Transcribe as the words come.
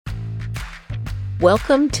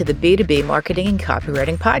Welcome to the B2B Marketing and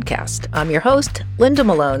Copywriting Podcast. I'm your host, Linda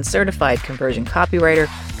Malone, certified conversion copywriter,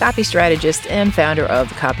 copy strategist, and founder of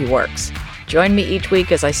The Copyworks. Join me each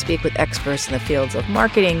week as I speak with experts in the fields of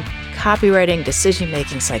marketing, copywriting,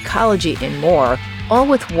 decision-making, psychology, and more, all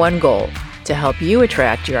with one goal: to help you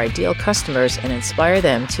attract your ideal customers and inspire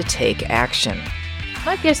them to take action.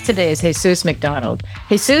 My guest today is Jesus McDonald.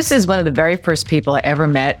 Jesus is one of the very first people I ever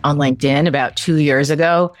met on LinkedIn about 2 years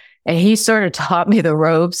ago. And he sort of taught me the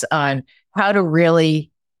ropes on how to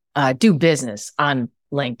really do business on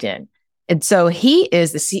LinkedIn. And so he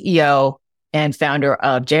is the CEO and founder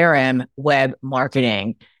of JRM Web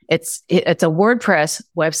Marketing. It's a WordPress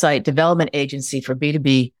website development agency for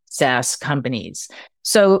B2B SaaS companies.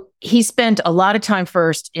 So he spent a lot of time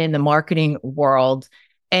first in the marketing world,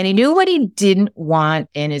 and he knew what he didn't want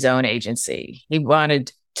in his own agency. He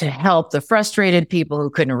wanted to help the frustrated people who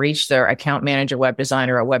couldn't reach their account manager, web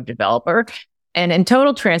designer, or web developer. And in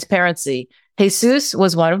total transparency, Jesus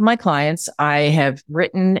was one of my clients. I have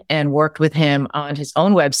written and worked with him on his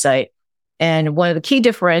own website. And one of the key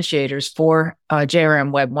differentiators for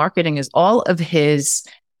JRM Web Marketing is all of his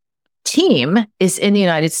team is in the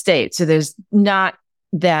United States. So there's not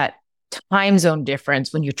that time zone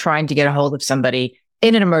difference when you're trying to get a hold of somebody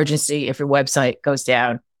in an emergency if your website goes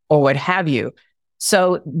down or what have you.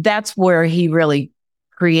 So that's where he really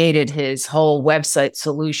created his whole website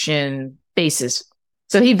solution basis.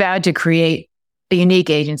 So he vowed to create a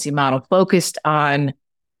unique agency model focused on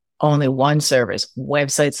only one service,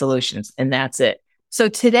 website solutions, and that's it. So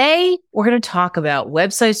today we're going to talk about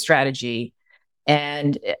website strategy.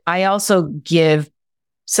 And I also give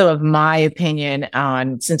some of my opinion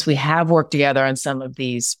on, since we have worked together on some of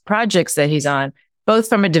these projects that he's on, both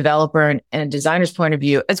from a developer and a designer's point of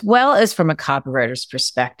view, as well as from a copywriter's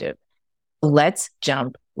perspective. Let's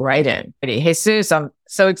jump right in. Jesus, I'm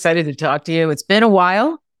so excited to talk to you. It's been a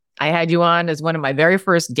while. I had you on as one of my very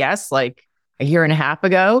first guests, like a year and a half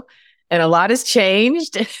ago, and a lot has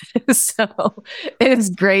changed. So it's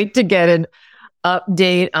great to get an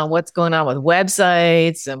update on what's going on with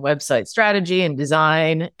websites and website strategy and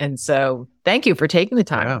design. And so thank you for taking the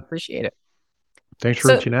time. I appreciate it. Thanks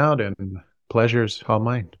for reaching out, and pleasure's all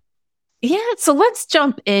mine. Yeah. So let's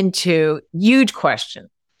jump into huge question.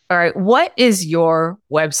 All right. What is your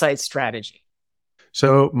website strategy?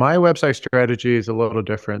 So my website strategy is a little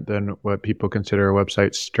different than what people consider a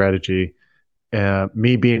website strategy.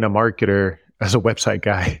 Me being a marketer, as a website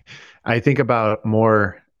guy, I think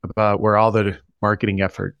more about where all the marketing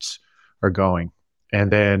efforts are going.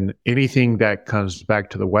 And then anything that comes back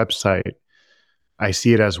to the website, I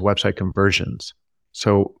see it as website conversions.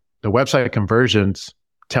 So the website conversions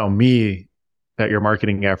tell me that your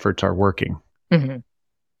marketing efforts are working. Mm-hmm.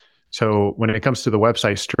 So when it comes to the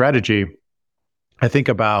website strategy, I think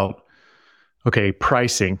about,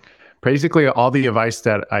 pricing. Basically, all the advice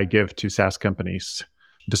that I give to SaaS companies: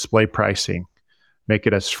 display pricing, make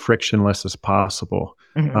it as frictionless as possible,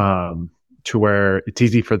 to where it's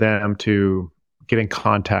easy for them to get in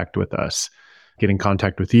contact with us, get in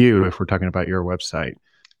contact with you if we're talking about your website.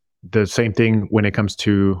 The same thing when it comes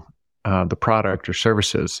to the product or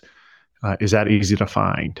services. Is that easy to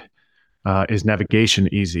find? Is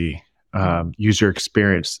navigation easy? User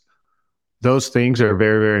experience. Those things are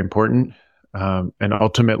very, very important. And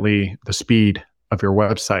ultimately, the speed of your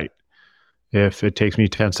website. If it takes me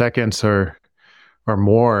 10 seconds or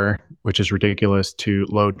more, which is ridiculous, to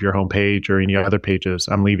load your homepage or any other pages,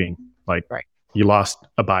 I'm leaving. You lost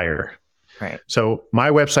a buyer. Right. So my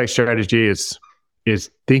website strategy is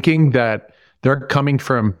thinking that they're coming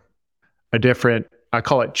from a different, I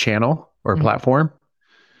call it channel or platform.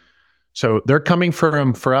 So they're coming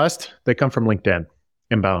for us, they come from LinkedIn,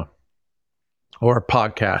 inbound, or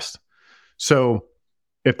podcast. So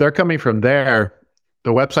if they're coming from there,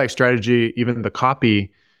 the website strategy, even the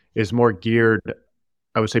copy, is more geared,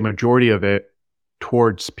 I would say majority of it,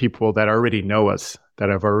 towards people that already know us, that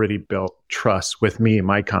have already built trust with me and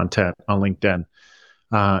my content on LinkedIn.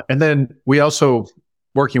 And then we also,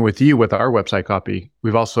 working with you with our website copy,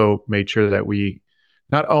 we've also made sure that we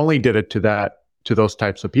not only did it to those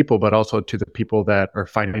types of people, but also to the people that are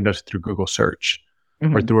finding us through Google search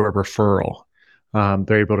or through a referral.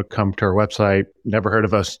 They're able to come to our website, never heard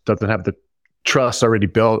of us, doesn't have the trust already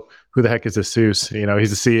built. Who the heck is Jesus? He's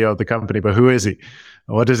the CEO of the company, but who is he?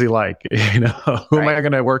 What does he like? Who am I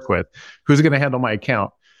going to work with? Who's going to handle my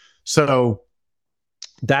account? So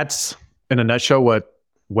that's, in a nutshell, what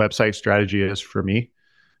website strategy is for me,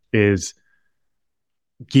 is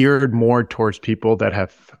geared more towards people that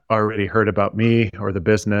have already heard about me or the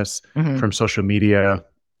business from social media,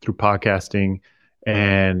 through podcasting,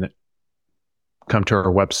 and come to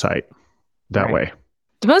our website. that Right. way.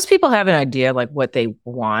 Do most people have an idea like what they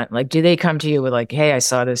want? Like, do they come to you with like, hey, I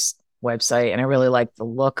saw this website and I really like the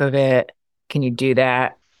look of it. Can you do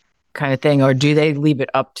that kind of thing? Or do they leave it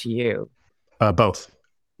up to you? Both.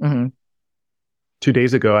 Mm-hmm. 2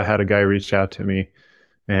 days ago, I had a guy reach out to me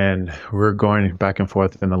and we're going back and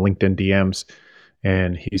forth in the LinkedIn DMs.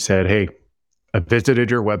 And he said, hey, I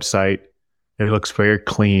visited your website. It looks very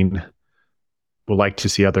clean. Would like to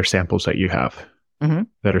see other samples that you have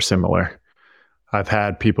that are similar. I've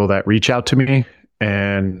had people that reach out to me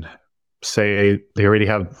and say they already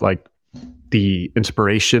have like the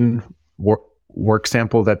inspiration work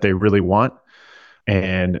sample that they really want.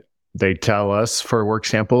 And they tell us for work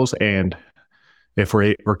samples and if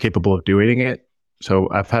we're capable of doing it. So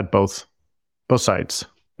I've had both sides.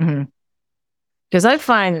 Because I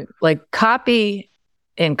find like copy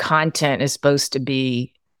and content is supposed to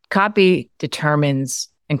be copy determines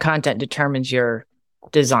and content determines your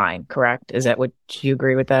design, correct? Is that what you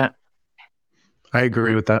agree with that? I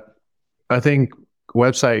agree with that. I think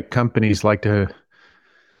website companies like to,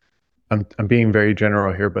 I'm being very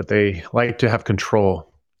general here, but they like to have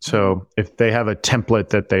control. So if they have a template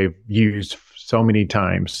that they've used so many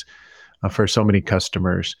times for so many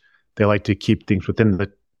customers, they like to keep things within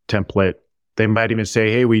the template. They might even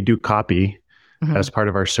say, hey, we do copy as part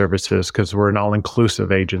of our services because we're an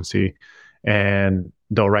all-inclusive agency, and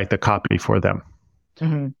they'll write the copy for them.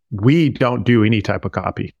 We don't do any type of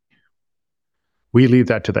copy. We leave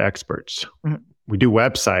that to the experts. We do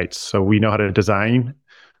websites, so we know how to design,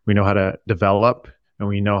 we know how to develop, and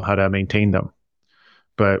we know how to maintain them.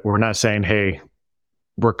 But we're not saying, hey,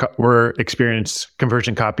 we're experienced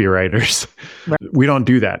conversion copywriters. Right. We don't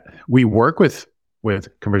do that. We work with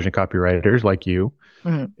conversion copywriters like you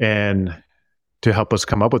and to help us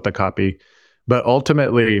come up with the copy. But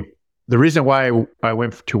ultimately, the reason why I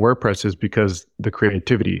went to WordPress is because the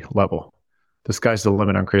creativity level. The sky's the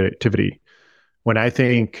limit on creativity. When I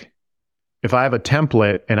think, if I have a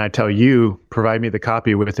template and I tell you, provide me the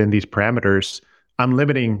copy within these parameters, I'm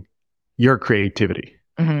limiting your creativity.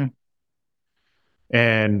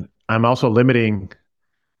 And I'm also limiting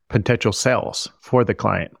potential sales for the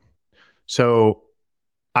client. So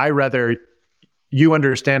I rather you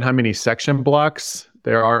understand how many section blocks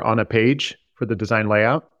there are on a page for the design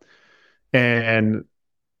layout and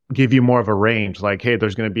give you more of a range. Like, hey,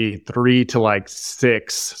 there's going to be 3 to like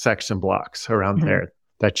 6 section blocks around there.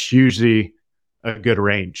 That's usually a good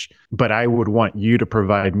range. But I would want you to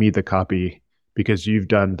provide me the copy because you've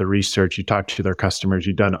done the research, you talked to their customers,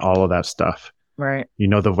 you've done all of that stuff. Right. You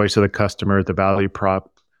know the voice of the customer, the value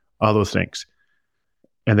prop, all those things.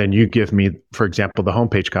 And then you give me, for example, the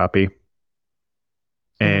homepage copy,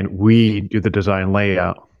 and we do the design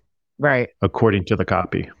layout according to the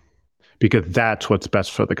copy, because that's what's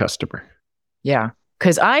best for the customer. Yeah.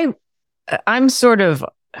 Because I'm sort of,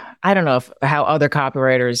 I don't know how other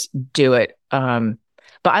copywriters do it, but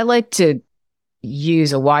I like to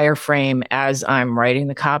use a wireframe as I'm writing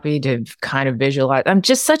the copy to kind of visualize. I'm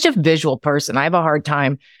just such a visual person. I have a hard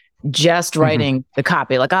time just writing the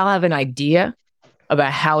copy. Like, I'll have an idea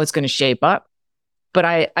about how it's going to shape up, but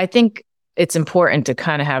I think it's important to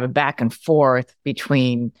kind of have a back and forth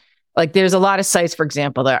between, like, there's a lot of sites, for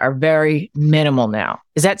example, that are very minimal now.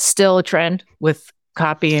 Is that still a trend with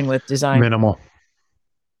copy and with design? Minimal.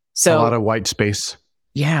 So a lot of white space.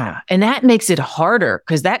 Yeah. And that makes it harder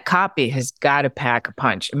because that copy has got to pack a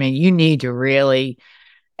punch. I mean, you need to really,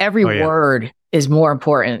 every word is more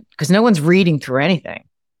important because no one's reading through anything.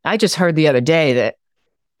 I just heard the other day that,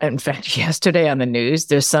 in fact, yesterday on the news,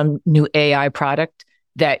 there's some new AI product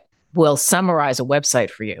that will summarize a website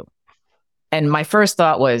for you. And my first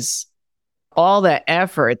thought was, all the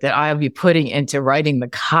effort that I'll be putting into writing the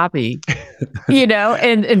copy,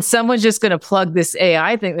 and someone's just going to plug this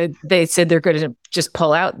AI thing that they said they're going to just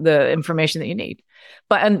pull out the information that you need.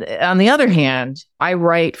 But on the other hand, I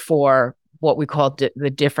write for what we call the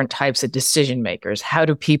different types of decision makers. How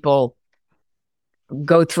do people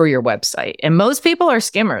go through your website? And most people are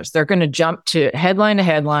skimmers. They're going to jump to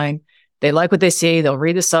headline. They like what they see. They'll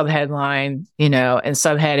read the subheadline, and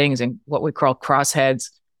subheadings and what we call crossheads.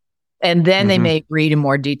 And then they may read in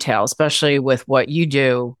more detail, especially with what you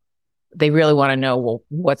do. They really want to know, well,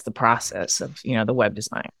 what's the process of, the web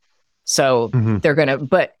design? So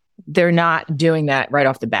but they're not doing that right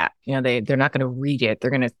off the bat. They're not going to read it. They're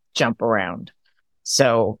going to jump around.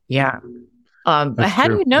 So, yeah. But how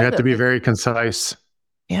do you know? You have to be very concise.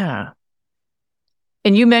 Yeah.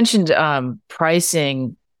 And you mentioned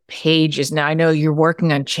pricing pages. Now, I know you're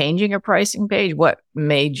working on changing a pricing page. What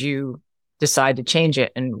made you decide to change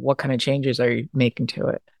it, and what kind of changes are you making to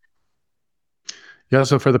it? Yeah,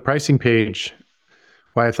 so for the pricing page,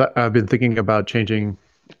 why I've been thinking about changing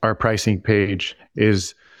our pricing page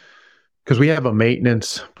is because we have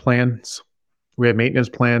maintenance plans. We have maintenance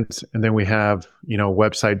plans, and then we have,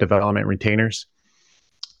 website development retainers.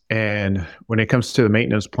 And when it comes to the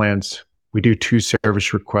maintenance plans, we do 2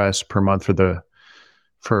 service requests per month for the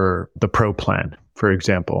pro plan, for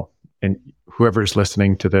example. And whoever's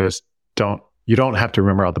listening to this, you don't have to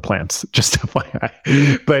remember all the plans, just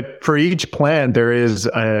FYI. But for each plan, there is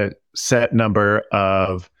a set number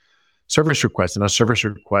of service requests. And a service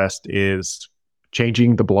request is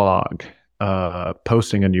changing the blog,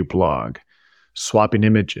 posting a new blog, swapping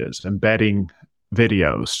images, embedding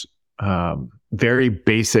videos, very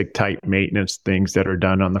basic type maintenance things that are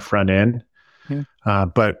done on the front end.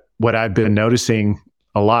 But what I've been noticing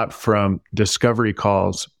a lot from discovery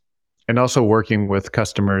calls and also working with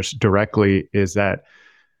customers directly is that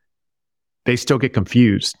they still get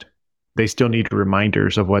confused. They still need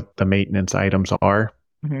reminders of what the maintenance items are.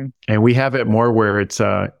 And we have it more where it's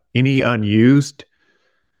any unused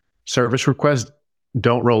service requests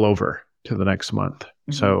don't roll over to the next month.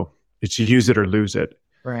 So it's use it or lose it.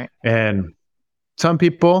 Right. And some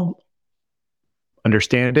people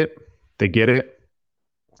understand it. They get it.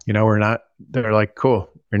 They're like, cool.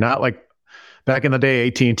 You're not like back in the day,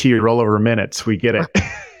 AT&T rollover minutes. We get it.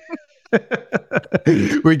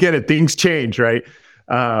 We get it. Things change, right?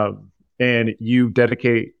 And you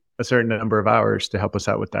dedicate a certain number of hours to help us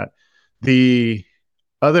out with that. The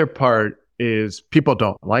other part is people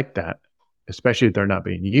don't like that, especially if they're not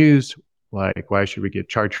being used. Like, why should we get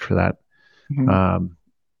charged for that?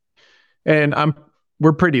 And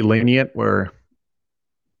we're pretty lenient where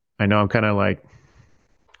I know I'm kind of like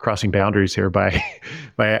crossing boundaries here by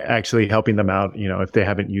actually helping them out, if they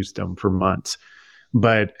haven't used them for months.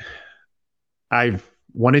 But I've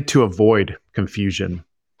wanted to avoid confusion.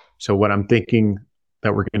 So what I'm thinking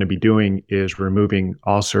that we're going to be doing is removing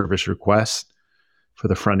all service requests for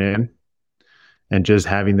the front end and just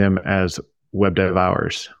having them as web dev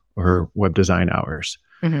hours or web design hours.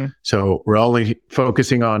 So we're only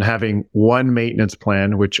focusing on having one maintenance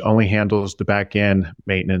plan, which only handles the back end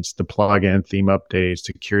maintenance, the plugin, theme updates,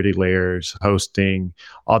 security layers, hosting,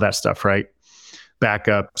 all that stuff, right?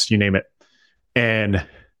 Backups, you name it. And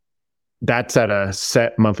that's at a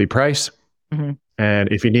set monthly price.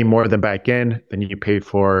 And if you need more than back end, then you pay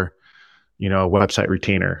for, a website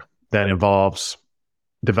retainer that involves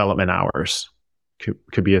development hours.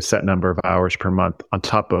 Could be a set number of hours per month on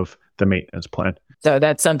top of the maintenance plan. So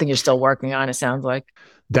that's something you're still working on, it sounds like.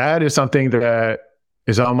 That is something that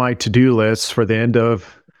is on my to-do list for the end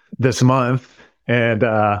of this month. And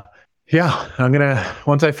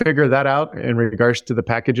once I figure that out in regards to the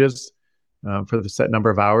packages for the set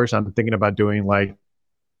number of hours, I'm thinking about doing like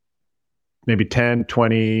maybe 10,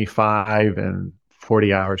 25, and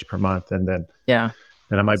 40 hours per month. And then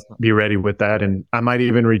I might be ready with that. And I might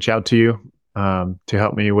even reach out to you to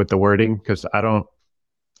help me with the wording, because I don't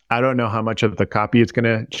know how much of the copy is going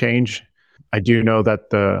to change. I do know that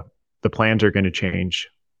the plans are going to change,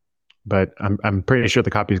 but I'm pretty sure the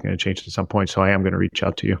copy is going to change at some point. So I am going to reach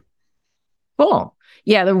out to you. Cool.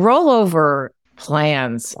 Yeah, the rollover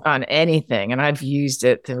plans on anything, and I've used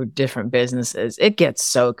it through different businesses, it gets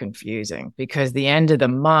so confusing because the end of the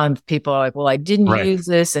month, people are like, well, I didn't use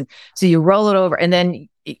this. And so you roll it over and then,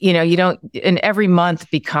 you don't, and every month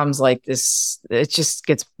becomes like this, it just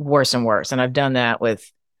gets worse and worse. And I've done that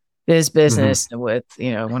with this business and with,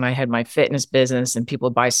 when I had my fitness business and people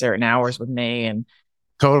buy certain hours with me, and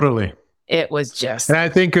totally, it was just. And I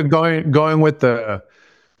think going with the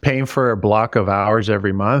paying for a block of hours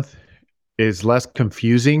every month is less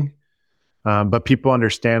confusing, but people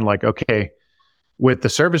understand, like, okay, with the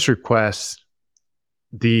service requests,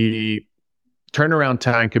 the turnaround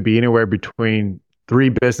time could be anywhere between 3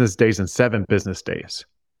 business days and 7 business days.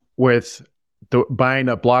 With buying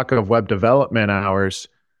a block of web development hours,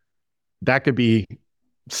 that could be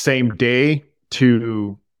same day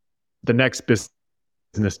to the next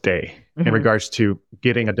business day in regards to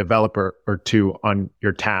getting a developer or two on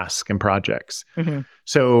your task and projects.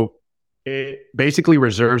 So it basically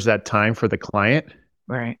reserves that time for the client.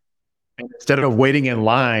 Right. And instead of waiting in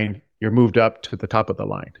line, you're moved up to the top of the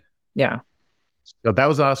line. Yeah. So that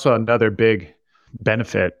was also another big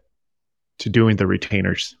benefit to doing the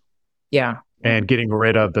retainers. Yeah. And getting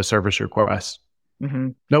rid of the service requests.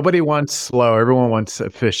 Nobody wants slow. Everyone wants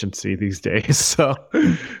efficiency these days. So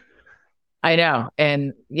I know.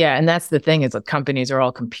 And that's the thing, is that companies are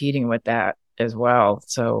all competing with that as well.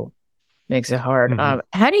 So makes it hard.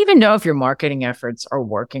 How do you even know if your marketing efforts are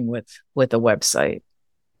working with a website?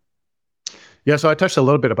 Yeah. So I touched a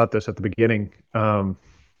little bit about this at the beginning.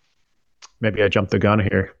 maybe I jumped the gun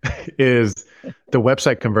here, is the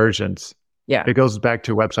website conversions. Yeah. It goes back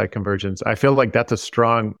to website conversions. I feel like that's a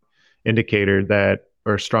strong indicator that,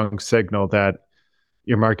 or strong signal that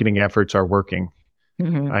your marketing efforts are working.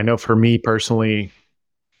 Mm-hmm. I know for me personally,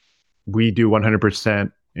 we do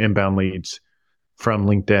 100% inbound leads from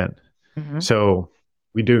LinkedIn. Mm-hmm. So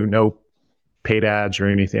we do no paid ads or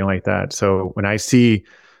anything like that. So when I see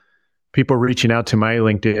people reaching out to my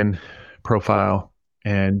LinkedIn profile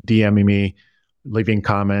and DMing me, leaving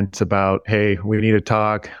comments about, hey, we need to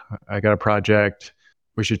talk. I got a project.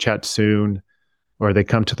 We should chat soon. Or they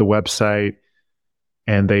come to the website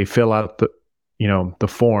and they fill out the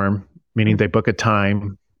form, meaning they book a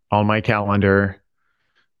time on my calendar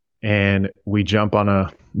and we jump on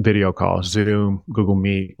a video call, Zoom, Google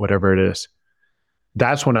Meet, whatever it is.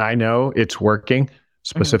 That's when I know it's working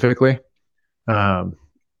specifically.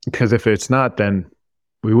 Because if it's not, then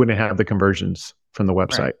we wouldn't have the conversions from the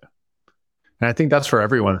website. Right. And I think that's for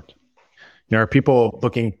everyone. Are people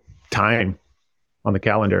booking time on the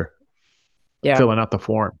calendar, filling out the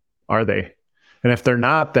form? Are they? And if they're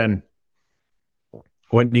not, then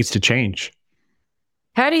what needs to change?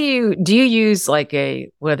 How do you use like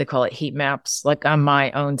what do they call it? Heat maps? Like on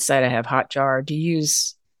my own site, I have Hotjar. Do you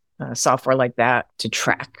use software like that to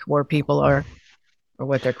track where people are or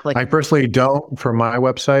what they're clicking? I personally don't for my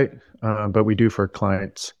website, but we do for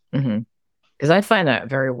clients. Because I find that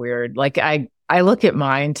very weird. Like I look at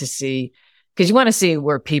mine to see, because you want to see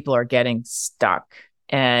where people are getting stuck.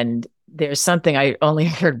 And there's something I only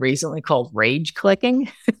heard recently called rage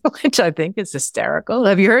clicking, which I think is hysterical.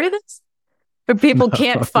 Have you heard of this? But people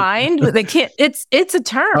can't find, they can't, it's a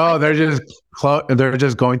term. Oh, they're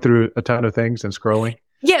just going through a ton of things and scrolling.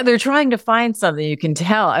 Yeah, they're trying to find something, you can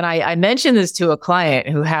tell. And I mentioned this to a client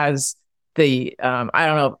who has the, I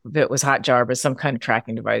don't know if it was Hotjar, but some kind of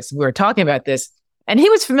tracking device. We were talking about this and he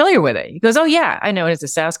was familiar with it. He goes, oh yeah, I know it's a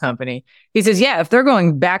SaaS company. He says, yeah, if they're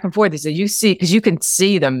going back and forth, he said, because you can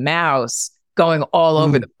see the mouse going all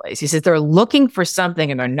over the place. He says they're looking for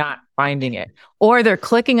something and they're not finding it, or they're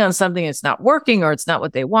clicking on something and it's not working, or it's not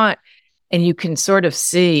what they want. And you can sort of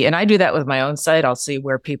see, and I do that with my own site. I'll see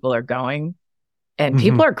where people are going, and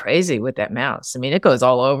people are crazy with that mouse. I mean, it goes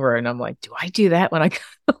all over, and I'm like, do I do that when I go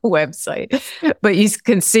to a website? But you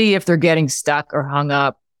can see if they're getting stuck or hung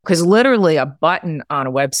up, because literally a button on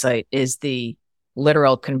a website is the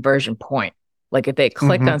literal conversion point. Like if they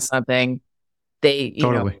clicked on something, they,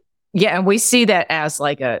 you know, yeah, and we see that as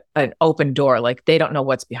like an open door. Like they don't know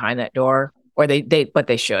what's behind that door, or but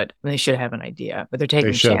they should. They should have an idea, but they're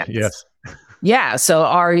taking chances. Yes. Yeah. So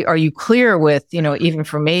are you clear with, even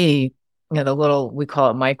for me, the little, we call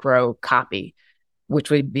it micro copy, which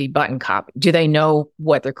would be button copy. Do they know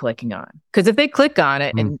what they're clicking on? Because if they click on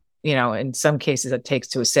it and, in some cases it takes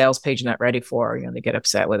to a sales page not ready for, they get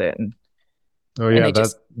upset with it. And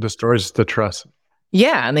that destroys the trust.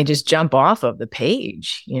 Yeah, and they just jump off of the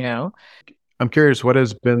page, I'm curious, what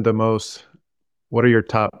are your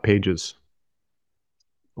top pages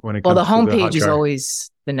when it comes the to homepage is always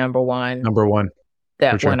the number one. Number one.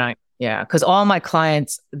 That when because all my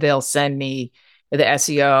clients, they'll send me the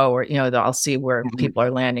SEO or, I'll see where people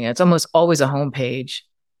are landing. It's almost always a homepage.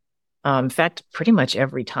 In fact, pretty much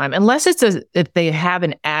every time, unless if they have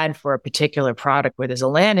an ad for a particular product where there's a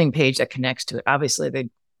landing page that connects to it, obviously they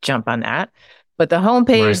jump on that. But the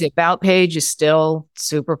homepage, the about page is still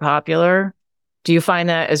super popular. Do you find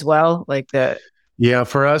that as well? Yeah,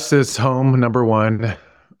 for us, it's home number one,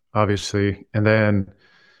 obviously. And then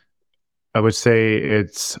I would say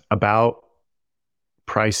it's about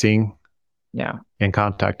pricing. Yeah. And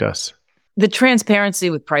contact us. The transparency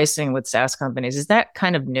with pricing with SaaS companies, is that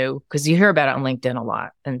kind of new? Because you hear about it on LinkedIn a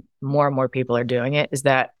lot and more people are doing it. Is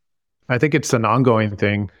that? I think it's an ongoing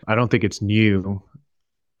thing. I don't think it's new.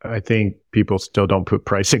 I think people still don't put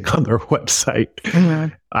pricing on their website.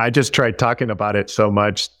 I just tried talking about it so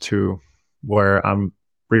much to where I'm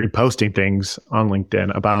reposting things on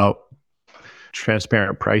LinkedIn about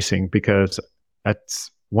transparent pricing, because that's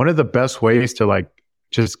one of the best ways to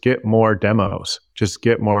just get more demos, just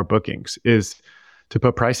get more bookings, is to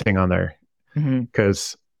put pricing on there.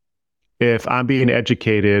 Because if I'm being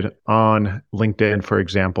educated on LinkedIn, for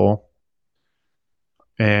example,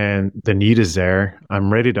 and the need is there,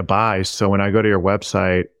 I'm ready to buy. So when I go to your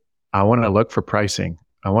website, I want to look for pricing.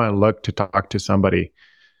 I want to look to talk to somebody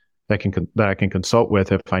that I can consult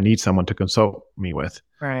with if I need someone to consult me with.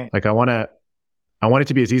 Right. I want it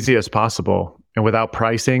to be as easy as possible. And without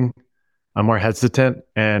pricing, I'm more hesitant,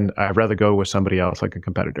 and I'd rather go with somebody else, like a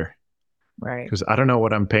competitor. Right. Because I don't know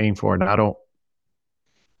what I'm paying for, and I don't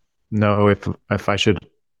know if I should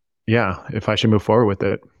move forward with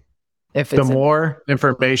it. If The it's more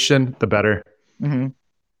information, the better. Mhm.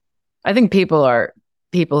 I think people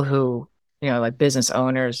who, like business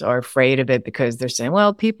owners are afraid of it because they're saying,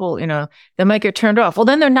 well, people, they might get turned off. Well,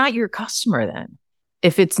 then they're not your customer then.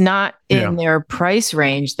 If it's not Yeah. in their price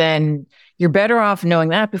range, then you're better off knowing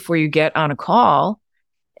that before you get on a call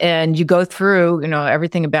and you go through,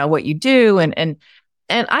 everything about what you do. And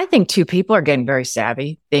I think too, people are getting very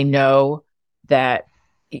savvy. They know that,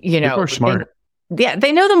 People are smart.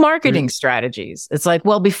 they know the marketing strategies. It's like,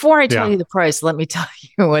 well, before I tell Yeah. you the price, let me tell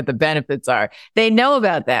you what the benefits are. They know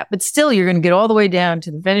about that, but still you're going to get all the way down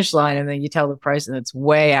to the finish line and then you tell the price and it's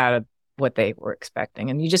way out of what they were expecting.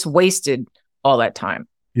 And you just wasted all that time.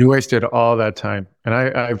 You wasted all that time. And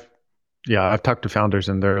I've talked to founders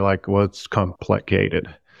and they're like, well, it's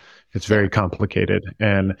complicated. It's very complicated.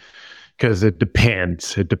 And because it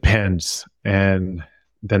depends. And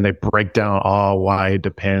then they break down all why it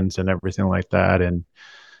depends and everything like that. And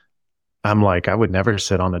I'm like, I would never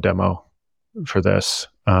sit on a demo for this.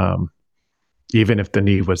 Even if the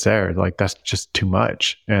need was there, like that's just too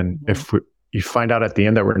much. And if you find out at the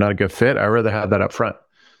end that we're not a good fit, I'd rather have that up front.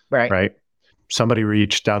 Right. Somebody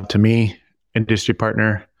reached out to me, industry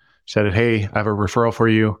partner, said, hey, I have a referral for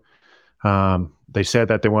you. They said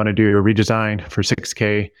that they want to do a redesign for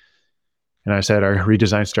 $6,000. And I said, our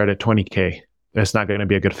redesign started at $20,000. That's not going to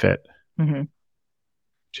be a good fit. Mm-hmm.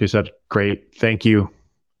 She said, great, thank you.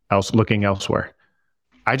 I was looking elsewhere.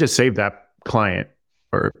 I just saved that client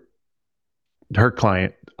or her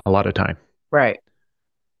client a lot of time. Right.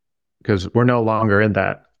 Because we're no longer in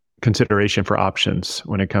that consideration for options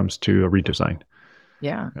when it comes to a redesign.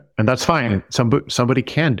 Yeah. And that's fine. Somebody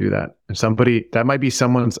can do that. And that might be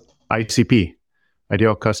someone's ICP,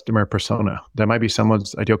 ideal customer persona. That might be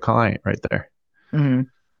someone's ideal client right there. Mm-hmm.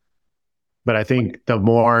 But I think the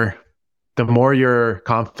more you're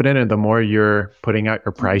confident and the more you're putting out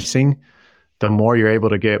your pricing, the more you're able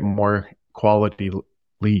to get more quality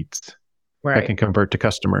leads that can convert to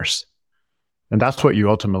customers. And that's what you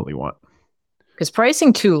ultimately want. Because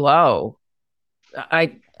pricing too low,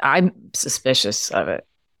 I'm suspicious of it,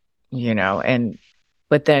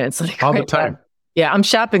 but then it's like all the time. I'm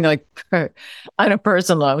shopping like on a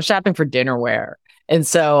personal level. I'm shopping for dinnerware. And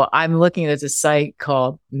so I'm looking at this site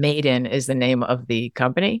called Maiden is the name of the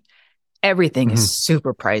company. Everything is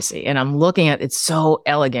super pricey. And I'm looking at it's so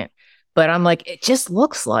elegant, but I'm like, it just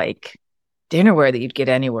looks like dinnerware that you'd get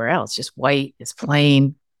anywhere else. Just white, it's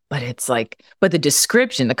plain, but it's like, but the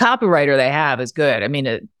description, the copywriter they have is good. I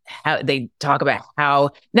mean, how they talk about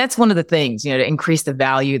how that's one of the things, to increase the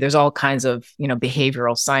value. There's all kinds of,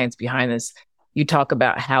 behavioral science behind this. You talk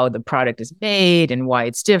about how the product is made and why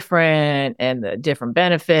it's different and the different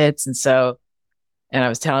benefits. And I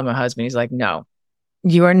was telling my husband, he's like, no,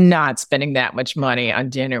 you are not spending that much money on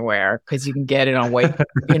dinnerware because you can get it on white,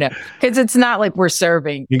 because it's not like we're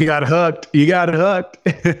serving. You got hooked.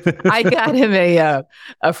 I got him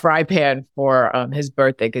a fry pan for his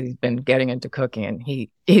birthday because he's been getting into cooking. And he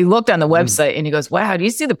looked on the website and he goes, wow, do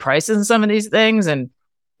you see the prices on some of these things? And it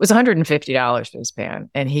was $150 for this pan.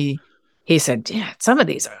 And he said, yeah, some of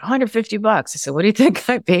these are $150. I said, what do you think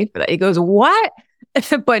I paid for that? He goes, what?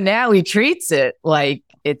 But now he treats it like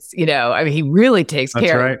it's, he really takes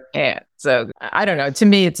care of it. So I don't know. To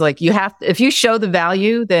me, it's like if you show the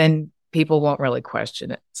value, then people won't really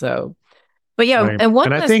question it. So, but yeah. Right.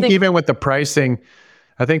 And I think even with the pricing,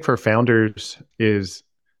 I think for founders is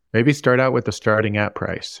maybe start out with the starting at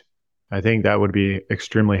price. I think that would be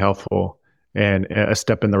extremely helpful and a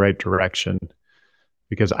step in the right direction.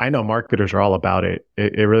 Because I know marketers are all about it.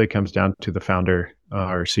 It really comes down to the founder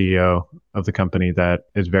or CEO of the company that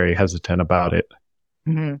is very hesitant about it.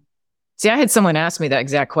 Mm-hmm. See, I had someone ask me that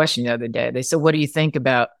exact question the other day. They said, what do you think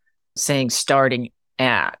about saying starting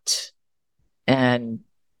at? And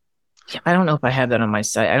I don't know if I have that on my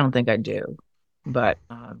site. I don't think I do. But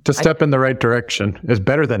to step in the right direction is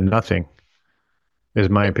better than nothing, is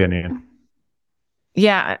my opinion.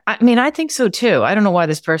 Yeah, I mean, I think so too. I don't know why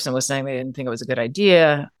this person was saying they didn't think it was a good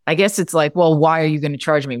idea. I guess it's like, well, why are you going to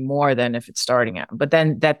charge me more than if it's starting at? But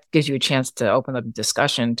then that gives you a chance to open up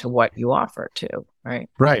discussion to what you offer too, right?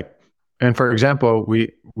 Right. And for example,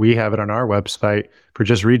 we have it on our website for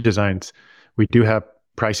just redesigns. We do have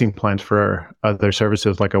pricing plans for other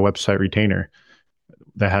services like a website retainer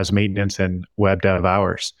that has maintenance and web dev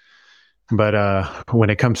hours. But when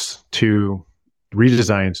it comes to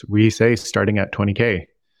redesigns, we say starting at $20,000,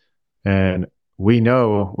 and we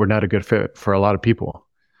know we're not a good fit for a lot of people.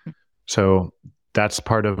 So that's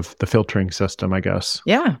part of the filtering system, I guess.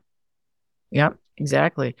 Yeah. Yep,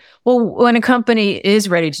 exactly. Well, when a company is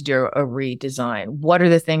ready to do a redesign, what are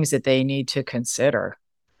the things that they need to consider?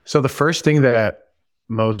 So the first thing that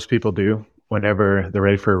most people do whenever they're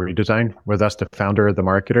ready for a redesign, whether that's the founder or the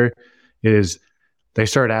marketer, is they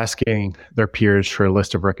start asking their peers for a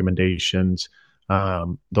list of recommendations.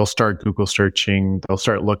 They'll start Google searching. They'll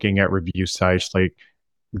start looking at review sites like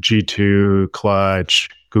G2, Clutch,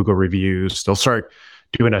 Google Reviews. They'll start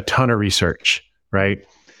doing a ton of research, right?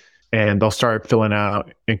 And they'll start filling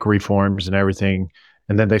out inquiry forms and everything.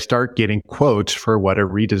 And then they start getting quotes for what a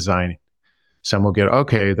redesign. Some will get,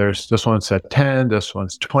 okay, there's this one said 10, this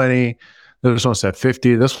one's 20, this one said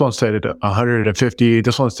 50, this one said 150,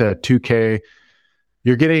 this one said 2K.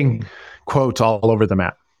 You're getting quotes all over the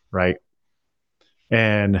map, right?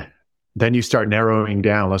 And then you start narrowing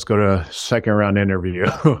down. Let's go to a second round interview,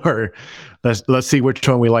 or let's see which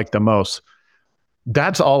one we like the most.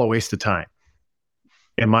 That's all a waste of time,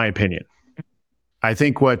 in my opinion. I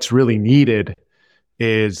think what's really needed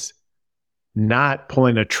is not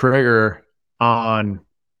pulling a trigger on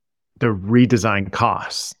the redesign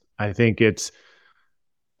costs. I think it's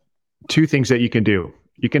two things that you can do.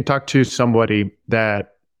 You can talk to somebody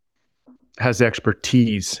that has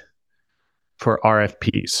expertise for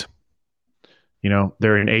RFPs. You know,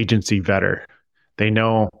 they're an agency vetter. They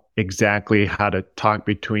know exactly how to talk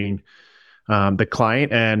between the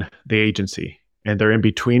client and the agency, and they're in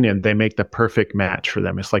between, and they make the perfect match for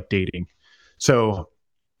them. It's like dating. So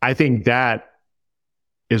I think that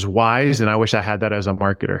is wise, and I wish I had that as a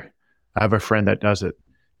marketer. I have a friend that does it,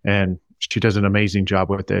 and she does an amazing job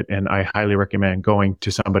with it, and I highly recommend going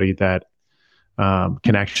to somebody that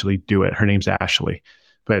can actually do it. Her name's Ashley.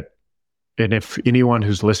 And if anyone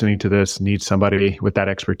who's listening to this needs somebody with that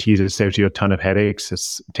expertise, it saves you a ton of headaches. It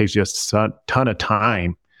takes you a ton of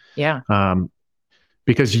time. Yeah.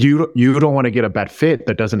 Because you don't want to get a bad fit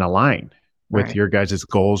that doesn't align with your guys'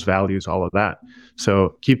 goals, values, all of that.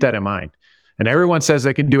 So keep that in mind. And everyone says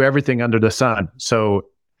they can do everything under the sun. So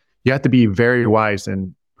you have to be very wise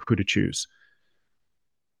in who to choose.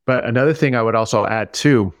 But another thing I would also add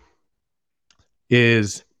too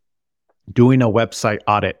is doing a website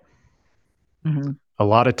audit. Mm-hmm. A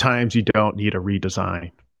lot of times you don't need a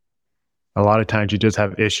redesign. A lot of times you just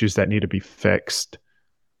have issues that need to be fixed.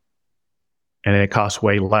 And it costs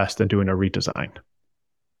way less than doing a redesign.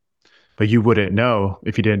 But you wouldn't know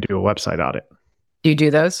if you didn't do a website audit. Do you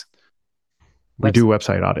do those? We do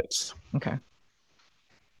website audits. Okay.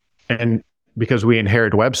 And because we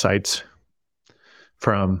inherit websites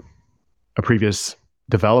from a previous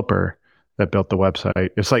developer that built the website,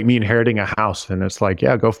 it's like me inheriting a house. And it's like,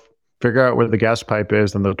 yeah, go figure out where the gas pipe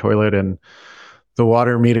is and the toilet and the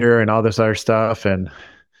water meter and all this other stuff. And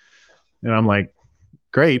I'm like,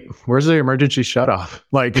 great, where's the emergency shutoff?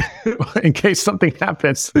 Like, in case something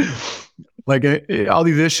happens, like all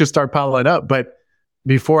these issues start piling up. But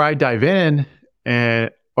before I dive in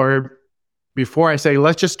or before I say,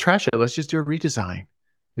 let's just trash it, let's just do a redesign.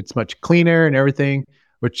 It's much cleaner and everything,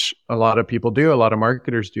 which a lot of people do. A lot of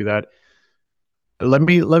marketers do that. Let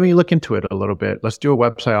me look into it a little bit. Let's do a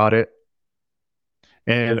website audit.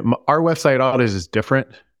 And our website audit is different.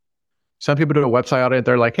 Some people do a website audit.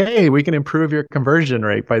 They're like, hey, we can improve your conversion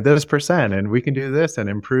rate by this %, and we can do this and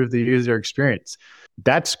improve the user experience.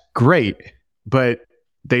 That's great, but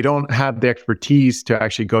they don't have the expertise to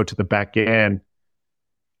actually go to the back end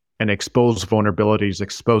and expose vulnerabilities,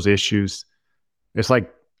 expose issues. It's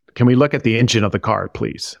like, can we look at the engine of the car,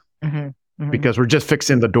 please? Mm-hmm. Mm-hmm. Because we're just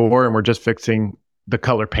fixing the door and we're just fixing the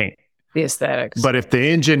color paint. The aesthetics. But if the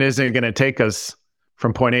engine isn't going to take us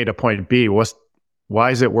from point A to point B,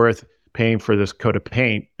 why is it worth paying for this coat of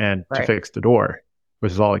paint and to fix the door,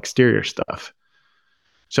 which is all exterior stuff?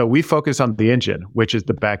 So we focus on the engine, which is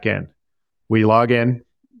the back end. We log in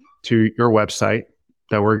to your website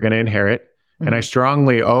that we're going to inherit. Mm-hmm. And I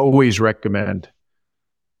strongly always recommend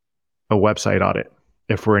a website audit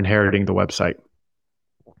if we're inheriting the website,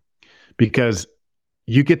 because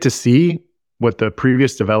you get to see what the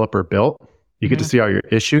previous developer built. You get to see all your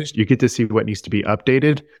issues. You get to see what needs to be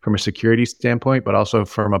updated from a security standpoint, but also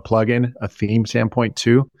from a plugin, a theme standpoint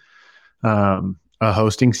too, a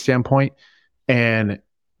hosting standpoint. And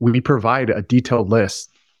we provide a detailed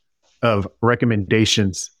list of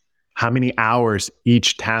recommendations, how many hours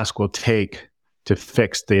each task will take to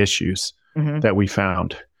fix the issues that we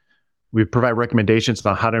found. We provide recommendations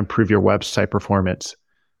on how to improve your website performance,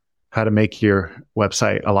 how to make your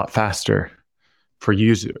website a lot faster for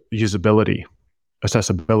usability,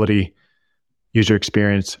 accessibility, user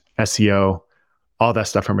experience, SEO, all that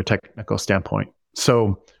stuff from a technical standpoint.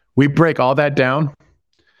 So we break all that down.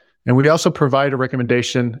 And we also provide a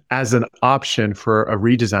recommendation as an option for a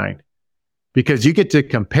redesign, because you get to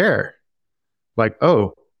compare like,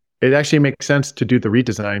 oh, it actually makes sense to do the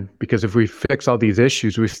redesign, because if we fix all these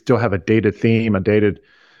issues, we still have a dated theme, a dated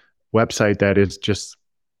website that is just,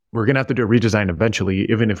 we're going to have to do a redesign eventually,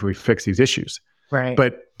 even if we fix these issues. Right.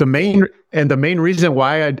 But the main reason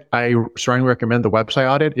why I strongly recommend the website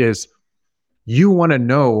audit is you want to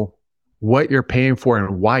know what you're paying for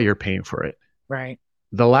and why you're paying for it. Right.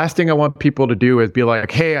 The last thing I want people to do is be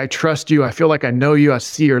like, hey, I trust you. I feel like I know you. I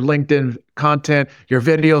see your LinkedIn content. Your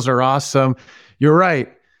videos are awesome. You're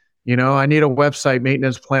right. I need a website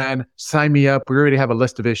maintenance plan. Sign me up. We already have a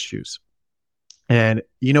list of issues. And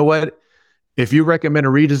you know what? If you recommend a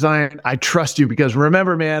redesign, I trust you, because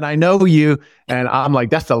remember, man, I know you. And I'm like,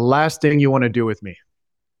 that's the last thing you want to do with me.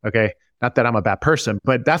 Okay. Not that I'm a bad person,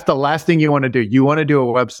 but that's the last thing you want to do. You want to do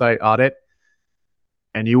a website audit,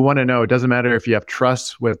 and you want to know, it doesn't matter if you have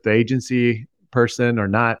trust with the agency person or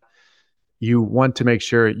not. You want to make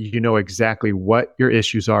sure you know exactly what your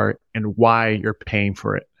issues are and why you're paying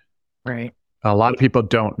for it. Right. A lot of people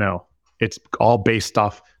don't know. It's all based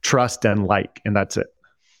off trust and and that's it.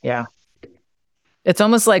 Yeah. It's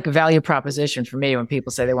almost like a value proposition for me when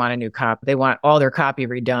people say they want a new copy. They want all their copy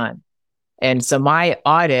redone. And so my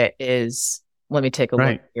audit is, let me take a look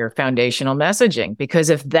at your foundational messaging, because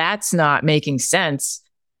if that's not making sense,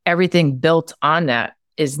 everything built on that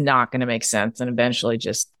is not going to make sense and eventually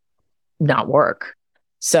just not work.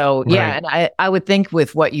 So yeah, and I would think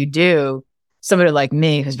with what you do, somebody like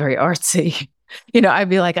me who's very artsy, I'd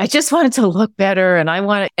be like, I just want it to look better, and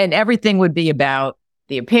and everything would be about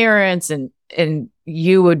the appearance, and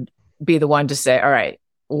you would be the one to say, all right,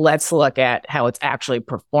 let's look at how it's actually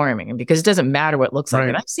performing. And because it doesn't matter what it looks like.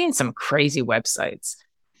 And I've seen some crazy websites,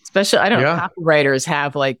 especially, I don't know, copywriters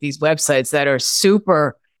have like these websites that are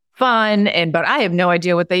super fun, but I have no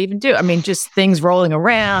idea what they even do. I mean, just things rolling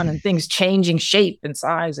around and things changing shape and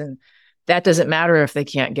size. And that doesn't matter if they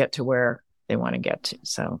can't get to where they want to get to.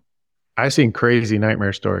 So I've seen crazy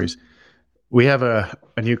nightmare stories. We have a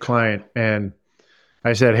new client, and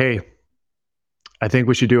I said, hey, I think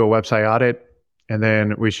we should do a website audit, and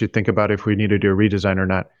then we should think about if we need to do a redesign or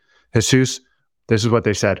not. Jesus, this is what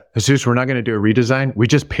they said. Jesus, we're not going to do a redesign. We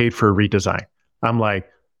just paid for a redesign. I'm like,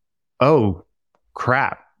 oh,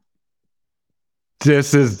 crap.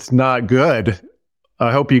 This is not good.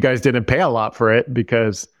 I hope you guys didn't pay a lot for it,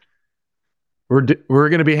 because we're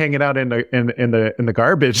going to be hanging out in the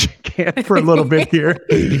garbage can for a little bit here,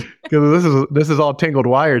 because this is all tangled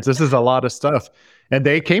wires. This is a lot of stuff. And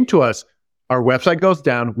they came to us. Our website goes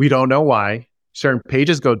down. We don't know why. Certain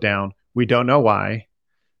pages go down. We don't know why.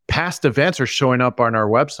 Past events are showing up on our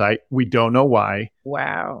website. We don't know why.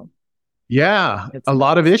 Wow. Yeah, a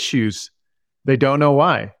lot of issues. They don't know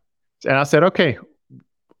why. And I said, okay,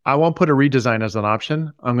 I won't put a redesign as an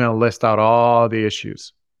option. I'm going to list out all the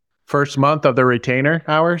issues. First month of the retainer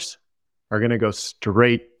hours are going to go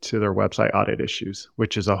straight to their website audit issues,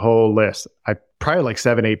 which is a whole list. Probably like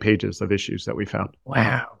 7-8 pages of issues that we found.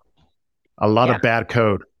 Wow. A lot of bad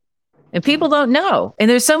code. And people don't know. And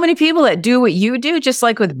there's so many people that do what you do, just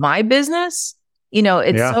like with my business.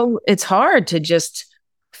 It's hard to just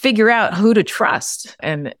figure out who to trust.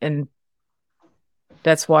 And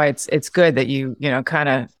that's why it's good that you kind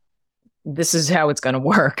of, this is how it's going to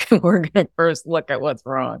work. We're going to first look at what's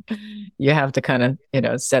wrong. You have to kind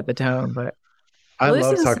of, set the tone. But I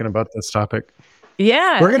love talking about this topic.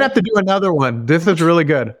 Yeah. We're going to have to do another one. This is really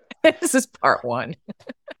good. This is part one.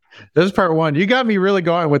 This is part one. You got me really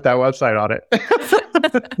going with that website audit.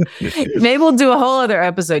 Maybe we'll do a whole other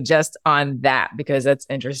episode just on that, because that's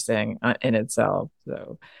interesting in itself.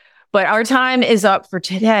 So, but our time is up for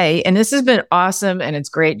today, and this has been awesome, and it's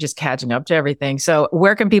great just catching up to everything. So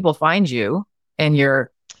where can people find you and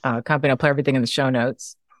your company? I'll put everything in the show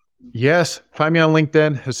notes. Yes. Find me on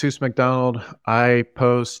LinkedIn, Jesus McDonald. I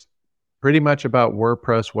post pretty much about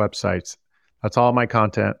WordPress websites. That's all my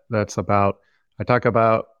content. I talk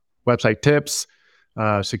about website tips,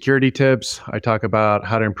 security tips. I talk about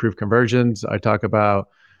how to improve conversions. I talk about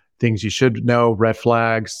things you should know, red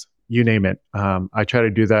flags, you name it. I try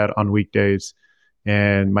to do that on weekdays,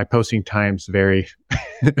 and my posting times vary.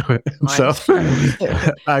 So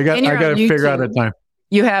I got to figure out a time.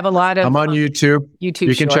 You have a lot of. I'm on YouTube. You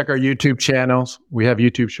can check our YouTube channels. We have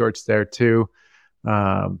YouTube shorts there too.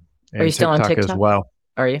 And are you still on TikTok as well?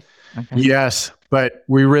 Are you? Okay. Yes, but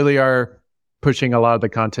we really are pushing a lot of the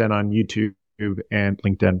content on YouTube and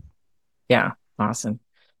LinkedIn. Yeah, awesome.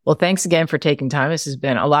 Well, thanks again for taking time. This has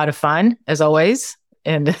been a lot of fun, as always.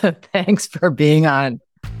 And thanks for being on.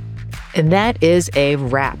 And that is a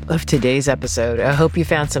wrap of today's episode. I hope you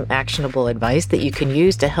found some actionable advice that you can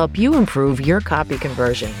use to help you improve your copy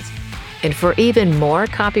conversions. And for even more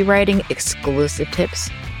copywriting exclusive tips,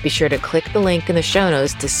 Be sure to click the link in the show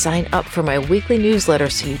notes to sign up for my weekly newsletter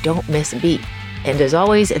so you don't miss a beat. And as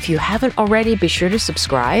always, if you haven't already, be sure to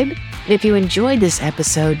subscribe. And if you enjoyed this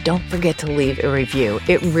episode, don't forget to leave a review.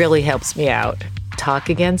 It really helps me out. Talk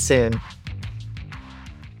again soon.